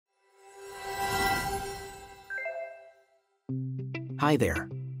Hi there.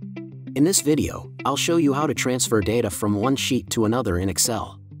 In this video, I'll show you how to transfer data from one sheet to another in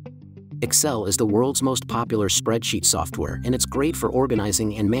Excel. Excel is the world's most popular spreadsheet software, and it's great for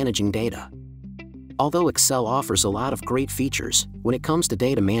organizing and managing data. Although Excel offers a lot of great features, when it comes to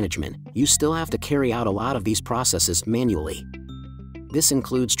data management, you still have to carry out a lot of these processes manually. This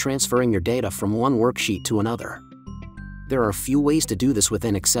includes transferring your data from one worksheet to another. There are a few ways to do this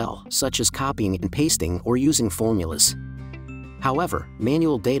within Excel, such as copying and pasting or using formulas. However,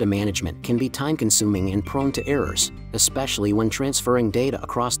 manual data management can be time-consuming and prone to errors, especially when transferring data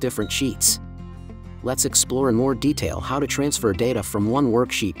across different sheets. Let's explore in more detail how to transfer data from one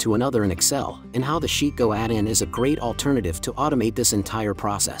worksheet to another in Excel, and how the Sheetgo add-in is a great alternative to automate this entire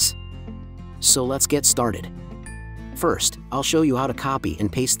process. So let's get started. First, I'll show you how to copy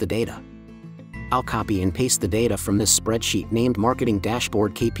and paste the data. I'll copy and paste the data from this spreadsheet named Marketing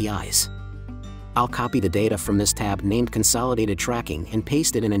Dashboard KPIs. I'll copy the data from this tab named Consolidated Tracking and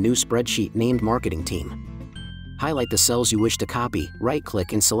paste it in a new spreadsheet named Marketing Team. Highlight the cells you wish to copy,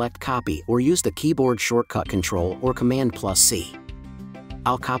 right-click and select Copy, or use the keyboard shortcut Control or Command+C.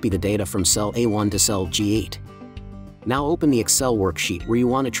 I'll copy the data from cell A1 to cell G8. Now open the Excel worksheet where you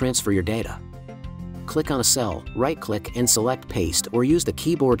want to transfer your data. Click on a cell, right-click and select Paste, or use the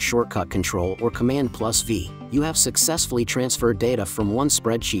keyboard shortcut Control or Command+V. You have successfully transferred data from one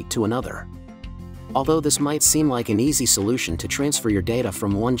spreadsheet to another. Although this might seem like an easy solution to transfer your data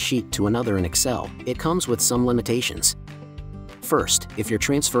from one sheet to another in Excel, it comes with some limitations. First, if you're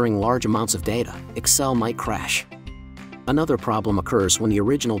transferring large amounts of data, Excel might crash. Another problem occurs when the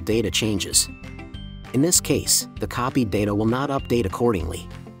original data changes. In this case, the copied data will not update accordingly.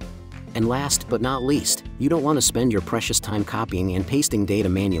 And last but not least, you don't want to spend your precious time copying and pasting data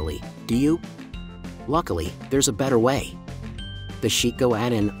manually, do you? Luckily, there's a better way. The Sheetgo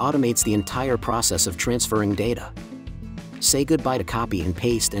add-in automates the entire process of transferring data. Say goodbye to copy and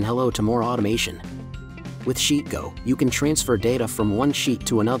paste and hello to more automation. With Sheetgo, you can transfer data from one sheet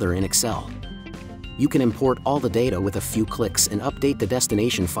to another in Excel. You can import all the data with a few clicks and update the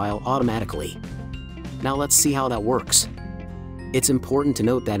destination file automatically. Now let's see how that works. It's important to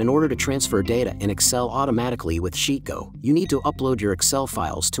note that in order to transfer data in Excel automatically with Sheetgo, you need to upload your Excel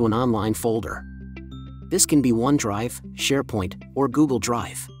files to an online folder. This can be OneDrive, SharePoint, or Google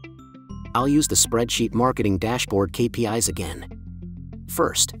Drive. I'll use the spreadsheet Marketing Dashboard KPIs again.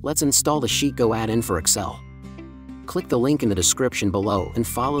 First, let's install the Sheetgo add-in for Excel. Click the link in the description below and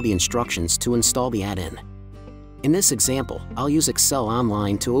follow the instructions to install the add-in. In this example, I'll use Excel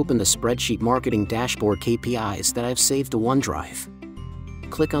Online to open the spreadsheet Marketing Dashboard KPIs that I've saved to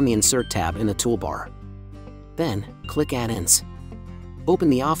OneDrive. Click on the Insert tab in the toolbar. Then, click Add-ins. Open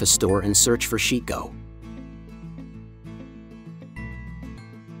the Office Store and search for Sheetgo.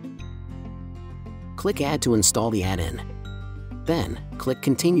 Click Add to install the add-in. Then, click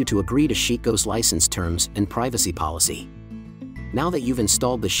Continue to agree to Sheetgo's license terms and privacy policy. Now that you've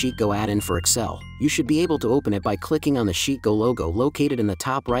installed the Sheetgo add-in for Excel, you should be able to open it by clicking on the Sheetgo logo located in the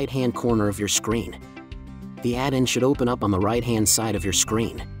top right-hand corner of your screen. The add-in should open up on the right-hand side of your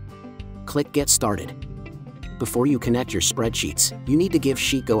screen. Click Get Started. Before you connect your spreadsheets, you need to give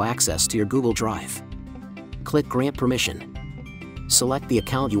Sheetgo access to your Google Drive. Click Grant Permission. Select the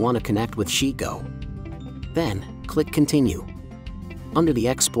account you want to connect with Sheetgo. Then, click Continue. Under the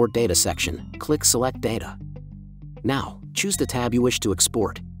Export Data section, click Select Data. Now, choose the tab you wish to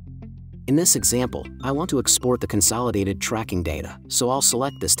export. In this example, I want to export the consolidated tracking data, so I'll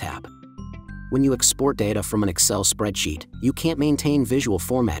select this tab. When you export data from an Excel spreadsheet, you can't maintain visual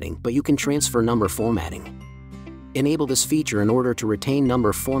formatting, but you can transfer number formatting. Enable this feature in order to retain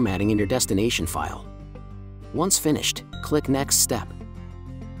number formatting in your destination file. Once finished, click Next Step.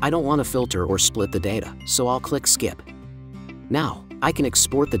 I don't want to filter or split the data, so I'll click Skip. Now, I can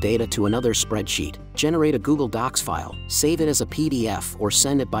export the data to another spreadsheet, generate a Google Docs file, save it as a PDF, or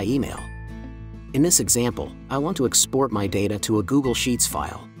send it by email. In this example, I want to export my data to a Google Sheets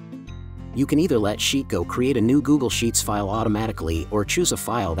file. You can either let Sheetgo create a new Google Sheets file automatically or choose a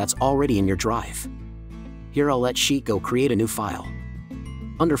file that's already in your drive. Here I'll let Sheetgo create a new file.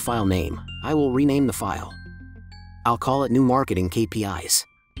 Under File Name, I will rename the file. I'll call it New Marketing KPIs.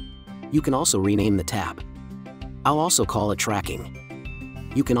 You can also rename the tab. I'll also call it Tracking.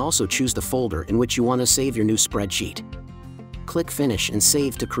 You can also choose the folder in which you want to save your new spreadsheet. Click Finish and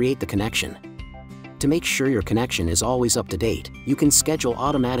Save to create the connection. To make sure your connection is always up to date, you can schedule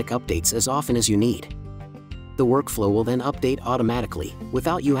automatic updates as often as you need. The workflow will then update automatically,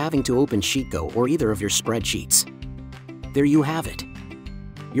 without you having to open Sheetgo or either of your spreadsheets. There you have it.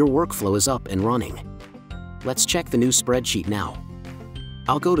 Your workflow is up and running. Let's check the new spreadsheet now.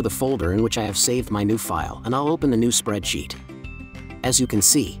 I'll go to the folder in which I have saved my new file and I'll open the new spreadsheet. As you can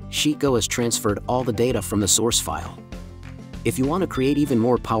see, Sheetgo has transferred all the data from the source file. If you want to create even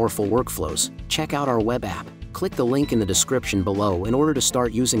more powerful workflows, check out our web app. Click the link in the description below in order to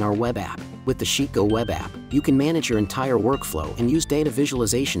start using our web app. With the Sheetgo web app, you can manage your entire workflow and use data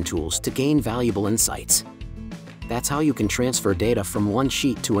visualization tools to gain valuable insights. That's how you can transfer data from one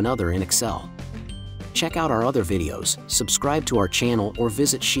sheet to another in Excel. Check out our other videos, subscribe to our channel, or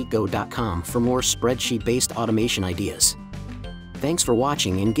visit sheetgo.com for more spreadsheet-based automation ideas. Thanks for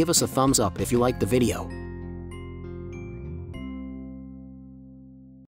watching and give us a thumbs up if you liked the video.